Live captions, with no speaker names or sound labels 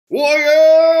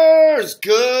Warriors,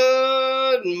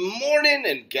 good morning,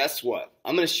 and guess what?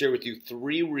 I'm going to share with you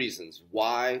 3 reasons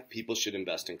why people should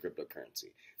invest in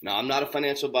cryptocurrency. Now, I'm not a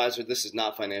financial advisor. This is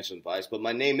not financial advice, but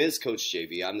my name is Coach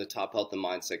JV. I'm the top health and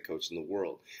mindset coach in the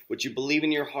world. What you believe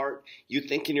in your heart, you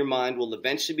think in your mind will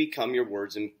eventually become your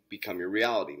words and become your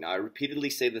reality. Now, I repeatedly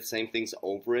say the same things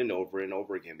over and over and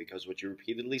over again because what you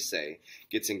repeatedly say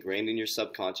gets ingrained in your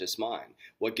subconscious mind.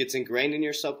 What gets ingrained in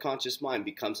your subconscious mind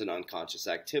becomes an unconscious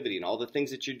activity, and all the things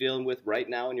that you're dealing with right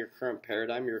now in your current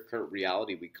paradigm, your current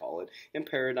reality, we call it, and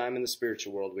paradigm in the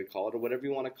spiritual world, we call it, or whatever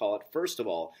you want to call it. First of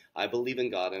all, I believe in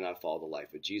God and I follow the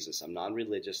life of Jesus. I'm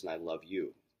non-religious and I love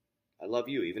you. I love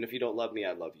you. Even if you don't love me,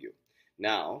 I love you.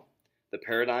 Now, the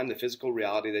paradigm, the physical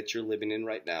reality that you're living in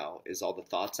right now is all the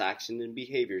thoughts, actions, and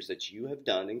behaviors that you have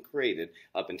done and created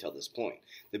up until this point.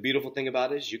 The beautiful thing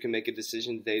about it is you can make a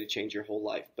decision today to change your whole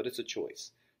life, but it's a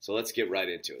choice. So let's get right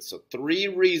into it. So 3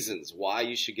 reasons why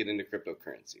you should get into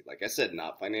cryptocurrency. Like I said,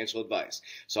 not financial advice.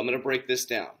 So I'm going to break this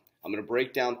down. I'm going to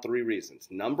break down 3 reasons.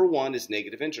 Number 1 is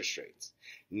negative interest rates.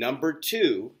 Number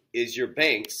 2 is your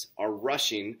banks are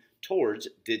rushing towards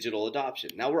digital adoption.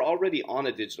 Now, we're already on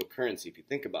a digital currency. If you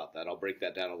think about that, I'll break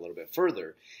that down a little bit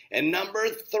further. And number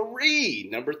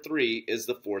three is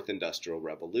the 4th industrial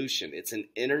revolution. It's an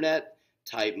internet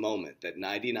type moment that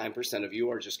 99% of you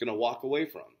are just going to walk away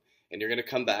from. And you're going to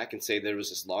come back and say there was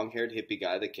this long-haired hippie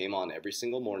guy that came on every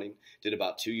single morning, did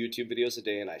about 2 YouTube videos a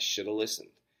day, and I should have listened.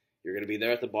 You're going to be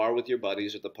there at the bar with your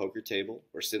buddies or at the poker table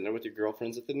or sitting there with your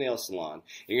girlfriends at the nail salon. And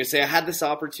you're going to say, I had this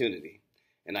opportunity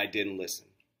and I didn't listen.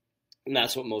 And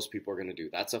that's what most people are going to do.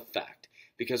 That's a fact.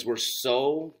 Because we're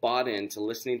so bought into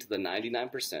listening to the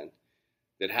 99%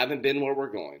 that haven't been where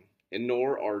we're going and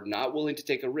nor are not willing to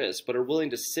take a risk, but are willing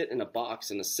to sit in a box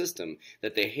in a system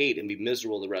that they hate and be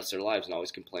miserable the rest of their lives and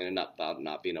always complaining about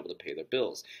not being able to pay their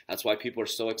bills. That's why people are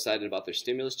so excited about their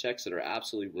stimulus checks that are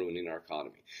absolutely ruining our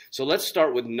economy. So let's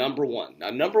start with number 1. Now,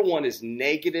 number 1 is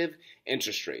negative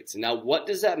interest rates. Now, what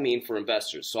does that mean for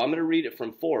investors? So I'm going to read it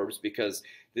from Forbes because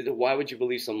why would you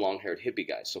believe some long-haired hippie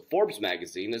guy? So Forbes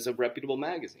magazine is a reputable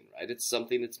magazine, right? It's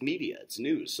something that's media, it's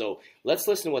news. So let's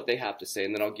listen to what they have to say,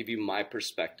 and then I'll give you my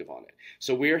perspective on it.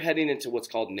 So we're heading into what's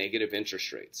called negative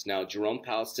interest rates. Now, Jerome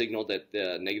Powell signaled that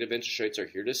the negative interest rates are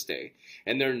here to stay,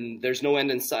 and there's no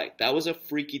end in sight. That was a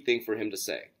freaky thing for him to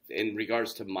say in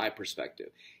regards to my perspective.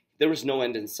 There was no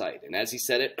end in sight. And as he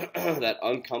said it, that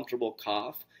uncomfortable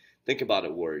cough, think about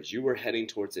it, Warriors. You were heading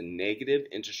towards a negative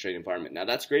interest rate environment. Now,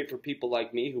 that's great for people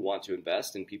like me who want to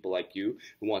invest and people like you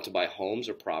who want to buy homes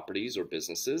or properties or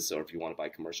businesses, or if you want to buy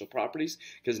commercial properties,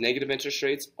 because negative interest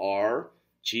rates are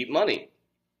cheap money.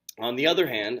 On the other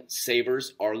hand,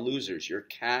 savers are losers. Your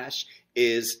cash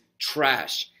is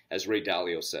trash, as Ray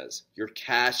Dalio says. Your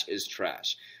cash is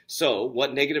trash. So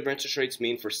what negative interest rates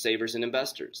mean for savers and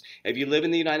investors? If you live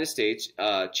in the United States,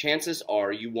 chances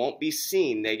are you won't be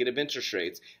seeing negative interest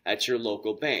rates at your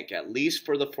local bank, at least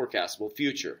for the foreseeable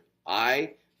future.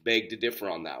 I beg to differ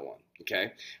on that one.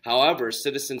 Okay. However,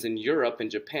 citizens in Europe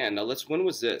and Japan, now when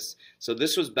was this? So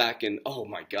this was back in, oh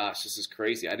my gosh, this is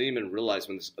crazy. I didn't even realize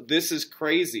when this is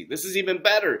crazy. This is even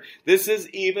better. This is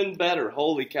even better.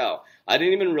 Holy cow. I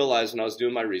didn't even realize when I was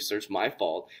doing my research, my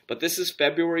fault, but this is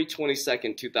February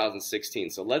 22nd, 2016.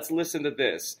 So let's listen to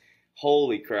this.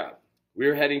 Holy crap.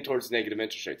 We're heading towards negative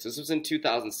interest rates. This was in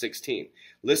 2016.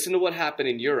 Listen to what happened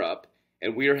in Europe,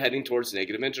 and we are heading towards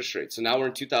negative interest rates. So now we're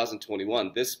in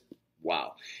 2021.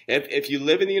 Wow. If you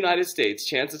live in the United States,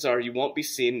 chances are you won't be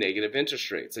seeing negative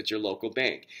interest rates at your local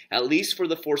bank, at least for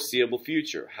the foreseeable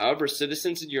future. However,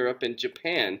 citizens in Europe and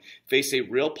Japan face a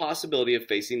real possibility of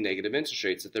facing negative interest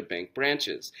rates at their bank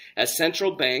branches, as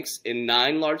central banks in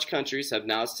 9 large countries have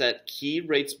now set key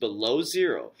rates below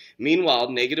 0. Meanwhile,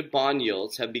 negative bond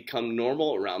yields have become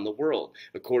normal around the world,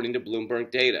 according to Bloomberg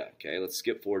data. Okay, let's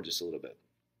skip forward just a little bit.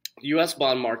 The U.S.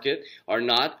 bond market are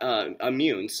not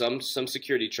immune. Some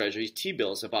security treasuries,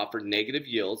 T-bills, have offered negative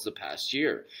yields the past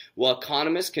year. While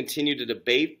economists continue to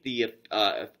debate the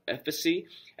efficacy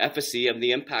of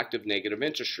the impact of negative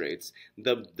interest rates,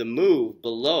 the move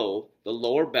below the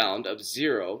lower bound of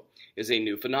 0 is a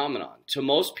new phenomenon. To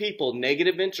most people,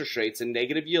 negative interest rates and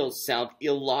negative yields sound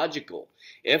illogical,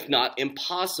 if not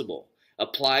impossible.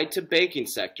 Applied to banking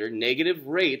sector, negative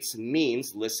rates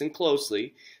means, listen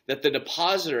closely, that the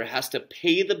depositor has to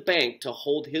pay the bank to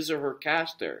hold his or her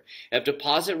cash there. If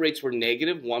deposit rates were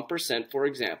negative 1%, for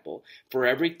example, for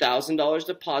every $1,000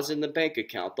 deposit in the bank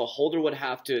account, the holder would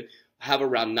have to have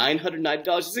around $990.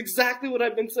 That's exactly what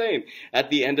I've been saying at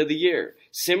the end of the year.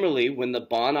 Similarly, when the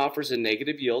bond offers a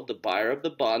negative yield, the buyer of the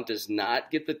bond does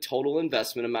not get the total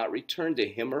investment amount returned to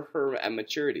him or her at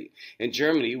maturity. In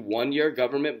Germany, 1-year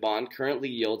government bond currently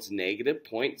yields negative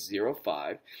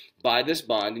 0.05. Buy this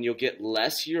bond and you'll get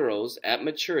less euros at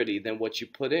maturity than what you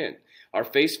put in. Our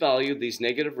face value, these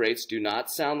negative rates do not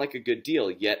sound like a good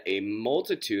deal, yet a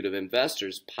multitude of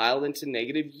investors pile into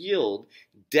negative yield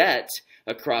debt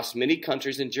across many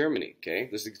countries in Germany. Okay,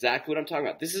 this is exactly what I'm talking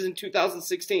about. This is in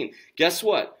 2016. Guess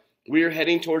what? We are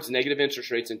heading towards negative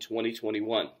interest rates in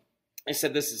 2021. I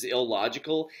said this is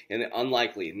illogical and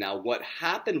unlikely. Now, what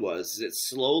happened was it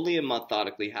slowly and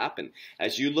methodically happened.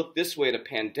 As you look this way at a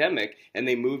pandemic and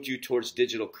they moved you towards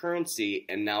digital currency,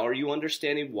 and now are you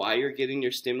understanding why you're getting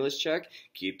your stimulus check?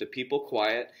 Keep the people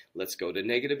quiet. Let's go to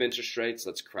negative interest rates.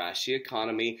 Let's crash the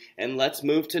economy. And let's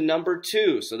move to number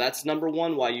 2. So that's number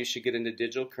 1, why you should get into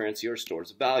digital currency or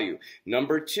stores of value.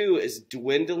 Number 2 is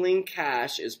dwindling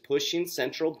cash is pushing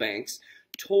central banks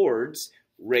towards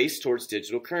race towards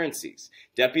digital currencies.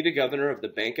 Deputy Governor of the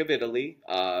Bank of Italy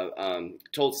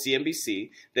told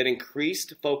CNBC that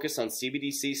increased focus on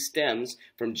CBDC stems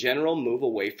from general move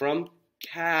away from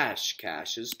cash.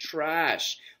 Cash is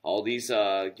trash. All these,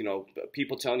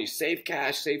 people telling you, save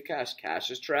cash, save cash. Cash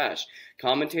is trash.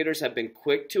 Commentators have been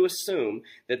quick to assume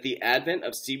that the advent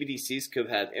of CBDCs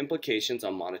could have implications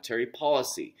on monetary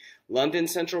policy. London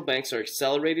central banks are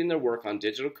accelerating their work on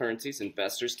digital currencies.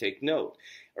 Investors take note.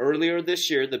 Earlier this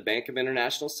year, the Bank of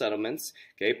International Settlements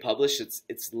published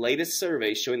its latest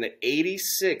survey showing that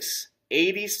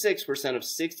 86% of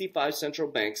 65 central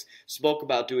banks spoke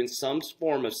about doing some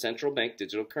form of central bank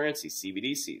digital currency,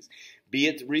 CBDCs, be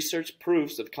it research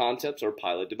proofs of concepts or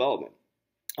pilot development.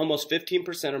 Almost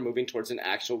 15% are moving towards an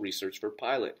actual research for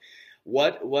pilot.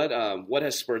 What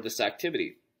has spurred this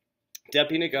activity?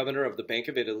 Deputy Governor of the Bank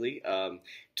of Italy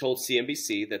told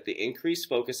CNBC that the increased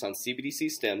focus on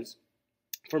CBDC stems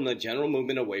from the general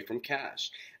movement away from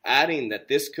cash, adding that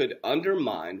this could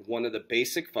undermine one of the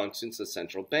basic functions of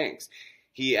central banks.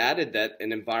 He added that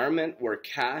an environment where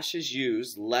cash is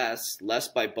used less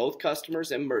by both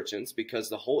customers and merchants because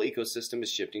the whole ecosystem is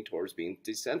shifting towards being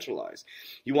decentralized.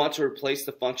 You want to replace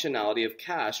the functionality of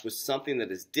cash with something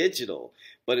that is digital,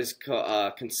 but is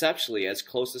conceptually as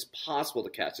close as possible to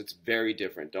cash. It's very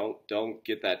different. Don't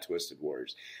get that twisted,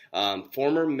 warriors.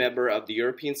 Former member of the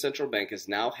European Central Bank is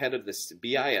now head of the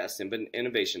BIS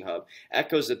Innovation Hub,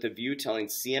 echoes at the view telling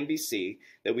CNBC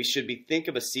that we should think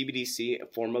of a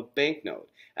CBDC form of banknote,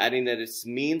 adding that it's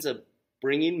means of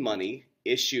bringing money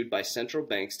issued by central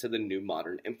banks to the new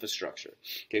modern infrastructure.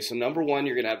 Okay, so number 1,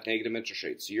 you're going to have negative interest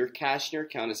rates. So your cash in your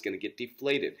account is going to get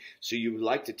deflated. So you would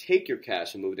like to take your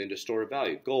cash and move it into store of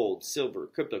value. Gold, silver,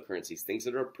 cryptocurrencies, things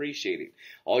that are appreciating.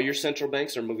 All your central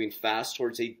banks are moving fast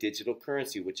towards a digital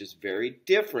currency, which is very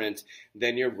different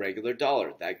than your regular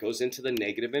dollar. That goes into the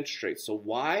negative interest rates. So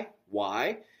why?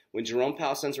 When Jerome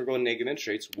Powell says we're going negative interest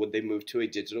rates, would they move to a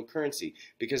digital currency?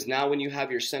 Because now when you have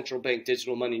your central bank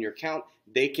digital money in your account,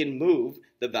 they can move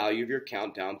the value of your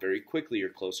account down very quickly. You're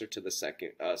closer to the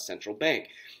second central bank.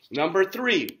 Number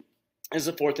 3 is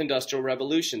the 4th Industrial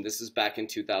Revolution. This is back in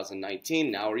 2019.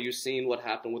 Now are you seeing what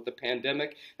happened with the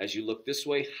pandemic? As you look this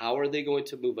way, how are they going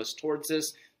to move us towards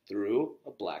this? Through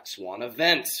a black swan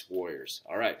event, warriors.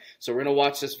 All right, so we're going to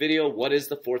watch this video. What is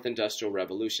the 4th Industrial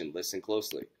Revolution? Listen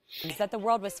closely. That the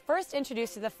world was first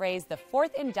introduced to the phrase the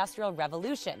 4th Industrial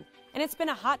Revolution, and it's been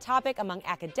a hot topic among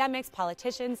academics,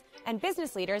 politicians, and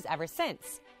business leaders ever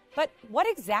since. But what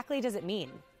exactly does it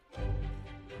mean?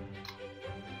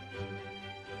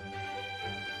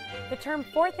 The term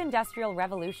 4th Industrial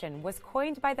Revolution was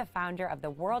coined by the founder of the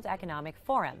World Economic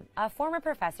Forum, a former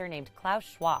professor named Klaus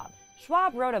Schwab.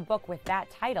 Schwab wrote a book with that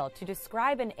title to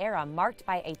describe an era marked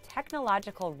by a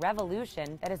technological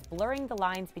revolution that is blurring the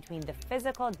lines between the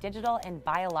physical, digital, and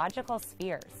biological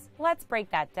spheres. Let's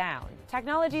break that down.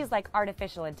 Technologies like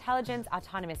artificial intelligence,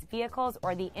 autonomous vehicles,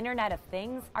 or the Internet of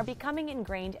Things are becoming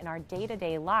ingrained in our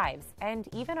day-to-day lives and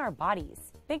even our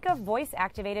bodies. Think of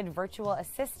voice-activated virtual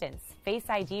assistants, Face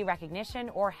ID recognition,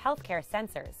 or healthcare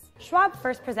sensors. Schwab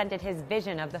first presented his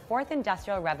vision of the 4th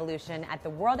Industrial Revolution at the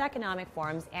World Economic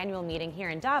Forum's annual meeting here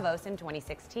in Davos in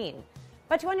 2016.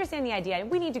 But to understand the idea,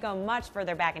 we need to go much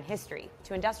further back in history,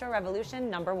 to Industrial Revolution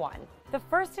number 1. The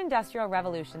first Industrial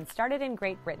Revolution started in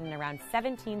Great Britain around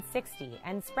 1760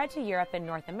 and spread to Europe and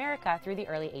North America through the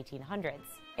early 1800s.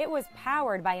 It was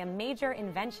powered by a major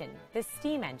invention, the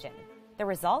steam engine. The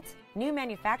result? New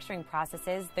manufacturing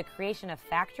processes, the creation of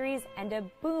factories, and a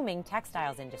booming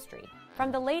textiles industry.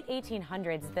 From the late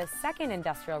 1800s, the Second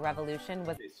Industrial Revolution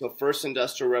was... So first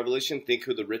Industrial Revolution, think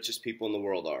who the richest people in the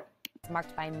world are.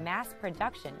 marked by mass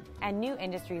production and new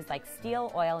industries like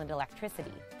steel, oil, and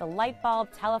electricity. The light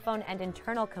bulb, telephone, and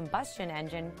internal combustion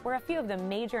engine were a few of the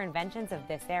major inventions of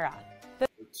this era.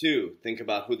 2. Think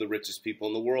about who the richest people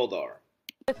in the world are.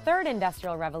 The third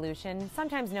industrial revolution,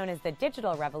 sometimes known as the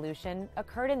digital revolution,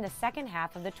 occurred in the second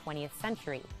half of the 20th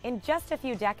century. In just a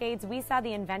few decades, we saw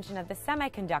the invention of the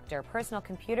semiconductor, personal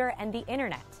computer, and the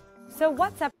internet. So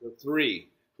what's up? 3.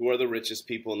 Who are the richest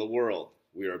people in the world?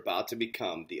 We are about to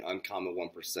become the uncommon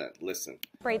 1%. Listen.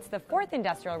 Separates the fourth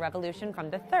industrial revolution from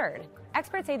the third.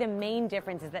 Experts say the main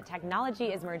difference is that technology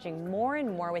is merging more and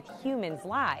more with humans'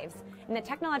 lives, and that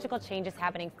technological change is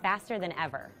happening faster than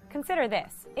ever. Consider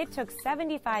this. It took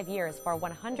 75 years for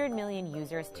 100 million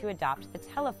users to adopt the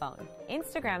telephone.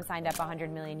 Instagram signed up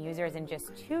 100 million users in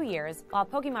just 2 years, while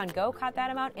Pokemon Go caught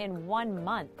that amount in 1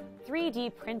 month.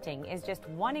 3D printing is just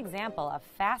one example of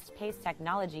fast-paced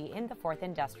technology in the fourth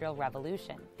industrial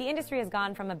revolution. The industry has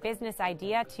gone from a business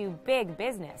idea to big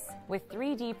business, with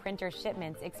 3D printer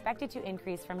shipments expected to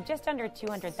increase from just under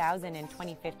 200,000 in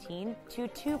 2015 to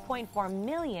 2.4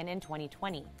 million in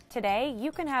 2020. Today,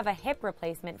 you can have a hip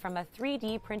replacement from a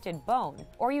 3D printed bone,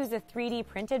 or use a 3D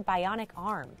printed bionic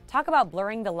arm. Talk about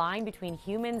blurring the line between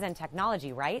humans and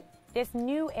technology, right? This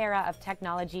new era of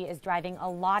technology is driving a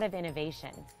lot of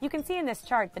innovation. You can see in this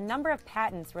chart the number of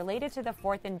patents related to the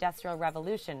fourth industrial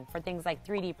revolution for things like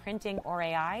 3D printing or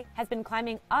AI has been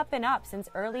climbing up and up since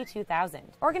early 2000.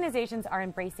 Organizations are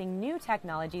embracing new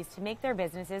technologies to make their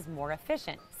businesses more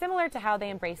efficient, similar to how they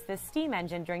embraced the steam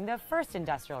engine during the first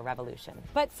industrial revolution.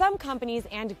 But some companies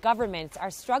and governments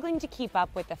are struggling to keep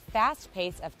up with the fast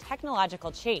pace of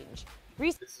technological change.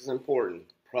 This is important.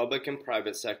 Public and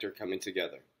private sector coming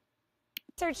together.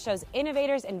 Research shows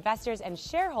innovators, investors, and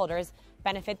shareholders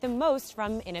benefit the most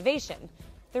from innovation.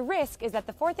 The risk is that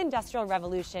the fourth industrial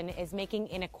revolution is making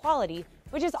inequality,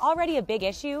 which is already a big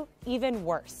issue, even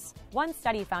worse. One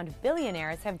study found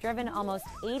billionaires have driven almost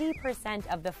 80%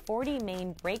 of the 40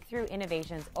 main breakthrough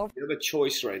innovations over. You have a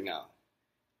choice right now.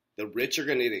 The rich are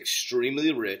going to get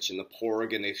extremely rich and the poor are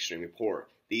going to get extremely poor.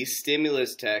 These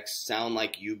stimulus texts sound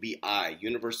like UBI,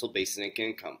 Universal Basic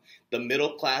Income. The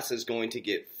middle class is going to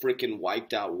get freaking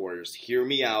wiped out, warriors. Hear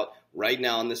me out right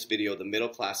now in this video. The middle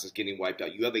class is getting wiped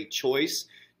out. You have a choice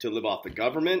to live off the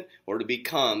government or to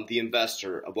become the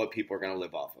investor of what people are going to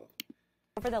live off of.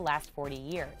 Over the last 40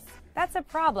 years. That's a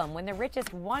problem when the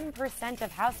richest 1%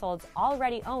 of households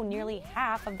already own nearly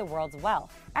half of the world's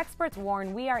wealth. Experts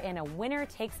warn we are in a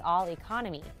winner-takes-all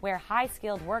economy, where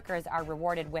high-skilled workers are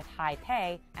rewarded with high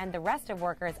pay and the rest of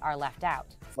workers are left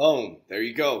out. Boom, there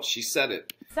you go. She said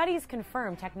it. Studies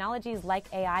confirm technologies like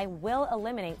AI will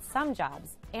eliminate some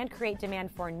jobs and create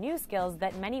demand for new skills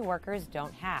that many workers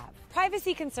don't have.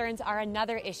 Privacy concerns are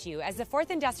another issue as the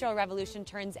fourth industrial revolution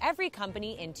turns every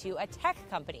company into a tech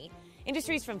company.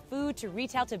 Industries from food to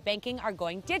retail to banking are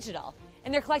going digital,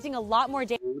 and they're collecting a lot more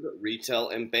data. Food, retail,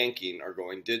 and banking are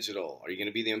going digital. Are you going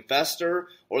to be the investor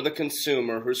or the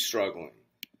consumer who's struggling?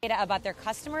 Data about their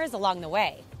customers along the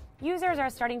way. Users are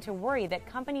starting to worry that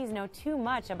companies know too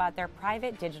much about their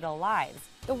private digital lives.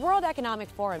 The World Economic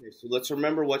Forum. Okay, so let's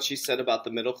remember what she said about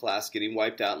the middle class getting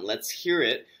wiped out, and let's hear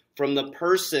it from the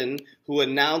person who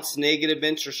announced negative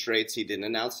interest rates. He didn't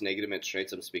announce negative interest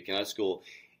rates. I'm speaking out of school.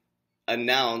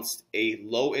 Announced a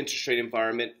low interest rate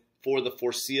environment for the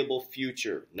foreseeable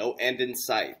future. No end in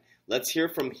sight. Let's hear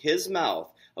from his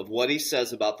mouth of what he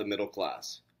says about the middle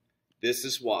class. This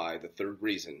is why, the third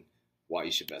reason why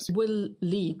you should invest. Will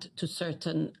lead to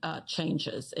certain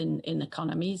changes in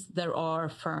economies. There are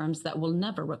firms that will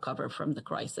never recover from the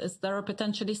crisis. There are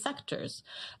potentially sectors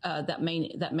that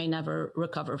may never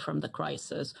recover from the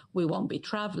crisis. We won't be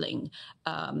traveling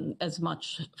as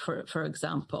much, for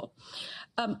example.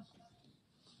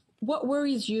 What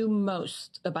worries you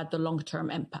most about the long-term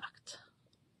impact?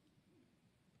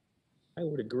 I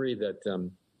would agree that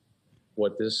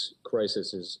what this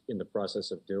crisis is in the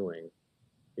process of doing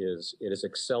is it is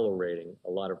accelerating a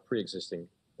lot of pre-existing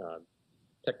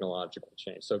technological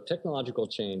change. So technological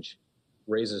change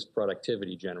raises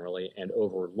productivity generally, and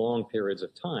over long periods of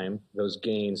time, those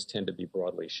gains tend to be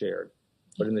broadly shared.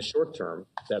 But in the short term,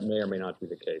 that may or may not be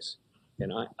the case.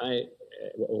 And I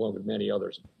along with many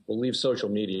others, will leave social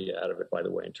media out of it, by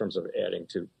the way, in terms of adding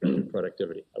to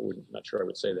productivity. Not sure I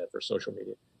would say that for social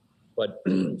media. But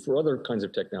for other kinds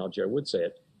of technology, I would say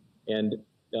it. And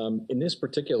in this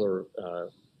particular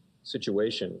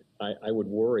situation, I would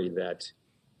worry that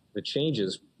the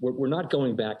changes, we're not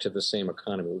going back to the same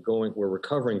economy. We're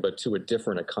recovering, but to a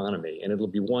different economy. And it'll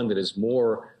be one that is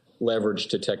more leveraged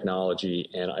to technology.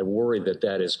 And I worry that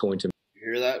that is going to.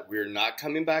 You hear that? We're not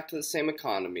coming back to the same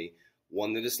economy.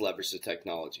 one that is leveraged to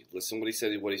technology. Listen what he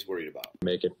said, what he's worried about.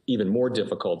 Make it even more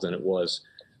difficult than it was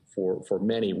for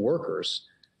many workers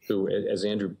who, as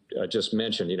Andrew just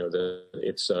mentioned,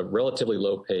 it's relatively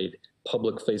low-paid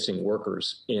public-facing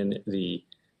workers in the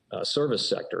service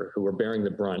sector who are bearing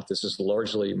the brunt. This is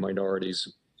largely minorities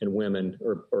and women,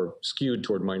 or skewed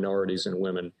toward minorities and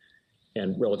women,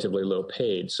 and relatively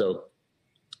low-paid. So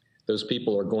those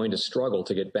people are going to struggle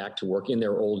to get back to work in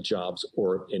their old jobs,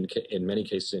 or in many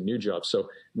cases in new jobs. So,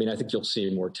 I mean, I think you'll see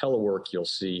more telework. You'll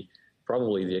see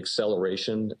probably the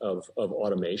acceleration of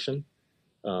automation.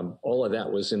 All of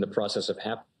that was in the process of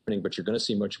happening, but you're going to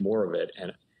see much more of it.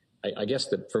 And I guess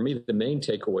that for me, the main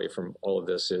takeaway from all of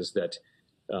this is that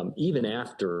even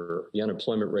after the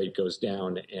unemployment rate goes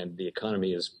down and the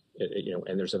economy is,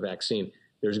 and there's a vaccine,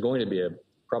 there's going to be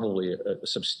probably a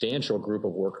substantial group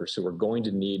of workers who are going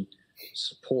to need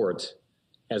support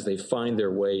as they find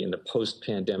their way in the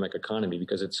post-pandemic economy,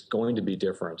 because it's going to be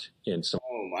different in some.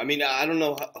 I mean, I don't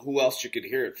know who else you could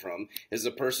hear it from. Is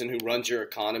the person who runs your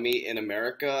economy in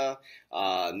America,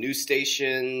 news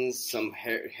stations, some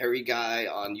hairy guy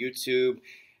on YouTube.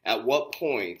 At what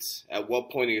point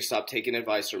do you stop taking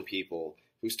advice from people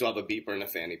who still have a beeper and a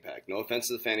fanny pack? No offense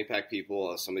to the fanny pack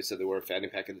people. Somebody said they wear a fanny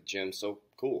pack at the gym, so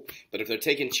cool. But if they're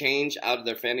taking change out of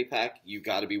their fanny pack, you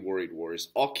got to be worried, Warriors.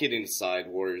 All kidding aside,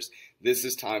 Warriors, this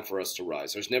is time for us to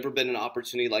rise. There's never been an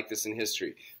opportunity like this in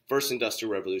history. First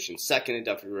industrial revolution, second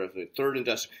industrial revolution, third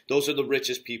industrial. Those are the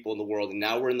richest people in the world. And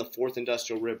now we're in the fourth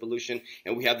industrial revolution,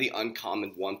 and we have the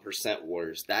uncommon 1%,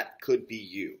 Warriors. That could be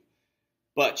you.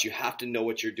 But you have to know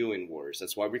what you're doing, Warriors.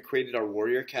 That's why we created our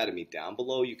Warrior Academy. Down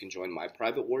below, you can join my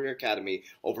private Warrior Academy.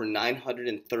 Over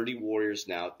 930 Warriors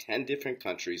now, 10 different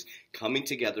countries, coming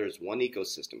together as one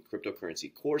ecosystem.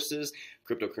 Cryptocurrency courses,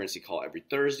 cryptocurrency call every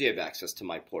Thursday. I have access to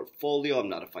my portfolio. I'm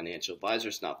not a financial advisor.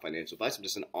 It's not financial advice. I'm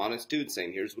just an honest dude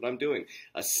saying, here's what I'm doing.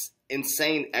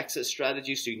 Insane exit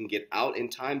strategy so you can get out in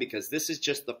time, because this is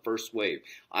just the first wave.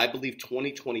 I believe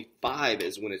 2025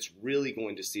 is when it's really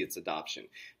going to see its adoption.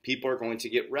 People are going to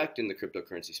get wrecked in the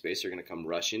cryptocurrency space. They're going to come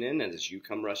rushing in, and as you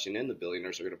come rushing in, the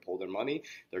billionaires are going to pull their money.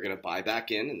 They're going to buy back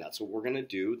in, and that's what we're going to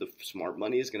do. The smart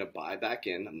money is going to buy back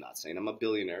in. I'm not saying I'm a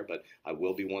billionaire, but I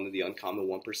will be one of the uncommon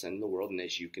 1% in the world, and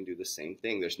as you can do the same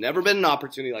thing. There's never been an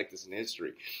opportunity like this in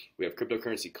history. We have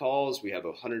cryptocurrency calls. We have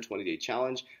a 120-day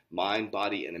challenge, mind,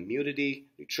 body, and immunity,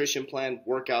 nutrition plan,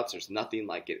 workouts. There's nothing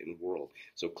like it in the world.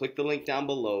 So click the link down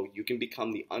below. You can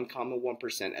become the uncommon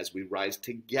 1% as we rise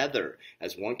together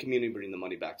as one community, bringing the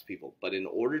money back to people. But in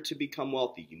order to become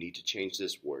wealthy, you need to change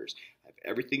this, Warriors. I have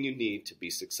everything you need to be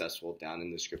successful down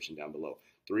in the description down below.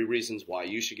 3 reasons why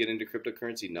you should get into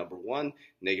cryptocurrency. Number 1,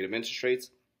 negative interest rates.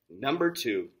 Number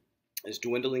 2, is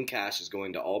dwindling cash is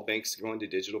going to all banks, going to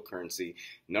digital currency.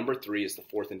 Number 3 is the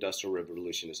fourth industrial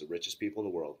revolution is the richest people in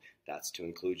the world. That's to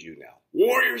include you now.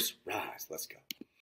 Warriors, rise. Let's go.